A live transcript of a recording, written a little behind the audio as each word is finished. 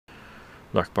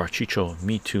Dark Bar Chycho,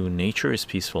 me too. Nature is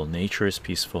peaceful. Nature is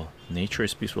peaceful. Nature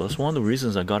is peaceful. That's one of the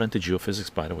reasons I got into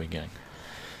geophysics, by the way, gang.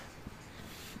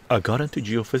 I got into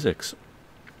geophysics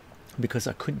because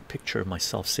I couldn't picture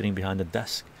myself sitting behind a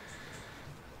desk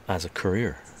as a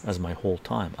career, as my whole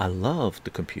time. I love the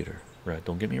computer, right?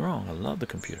 Don't get me wrong, I love the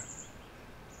computer.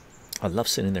 I love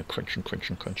sitting there crunching,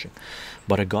 crunching, crunching.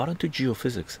 But I got into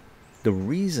geophysics. The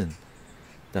reason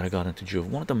that I got into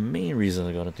one of the main reasons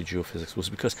I got into geophysics was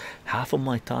because half of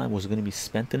my time was going to be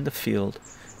spent in the field,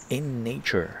 in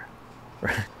nature,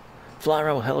 right? Flying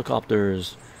around with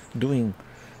helicopters, doing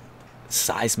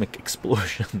seismic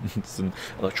explosions and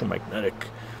electromagnetic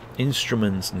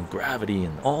instruments and gravity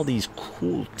and all these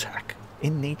cool tech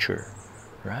in nature,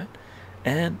 right?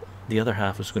 And the other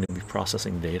half was going to be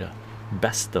processing data.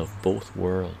 Best of both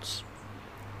worlds.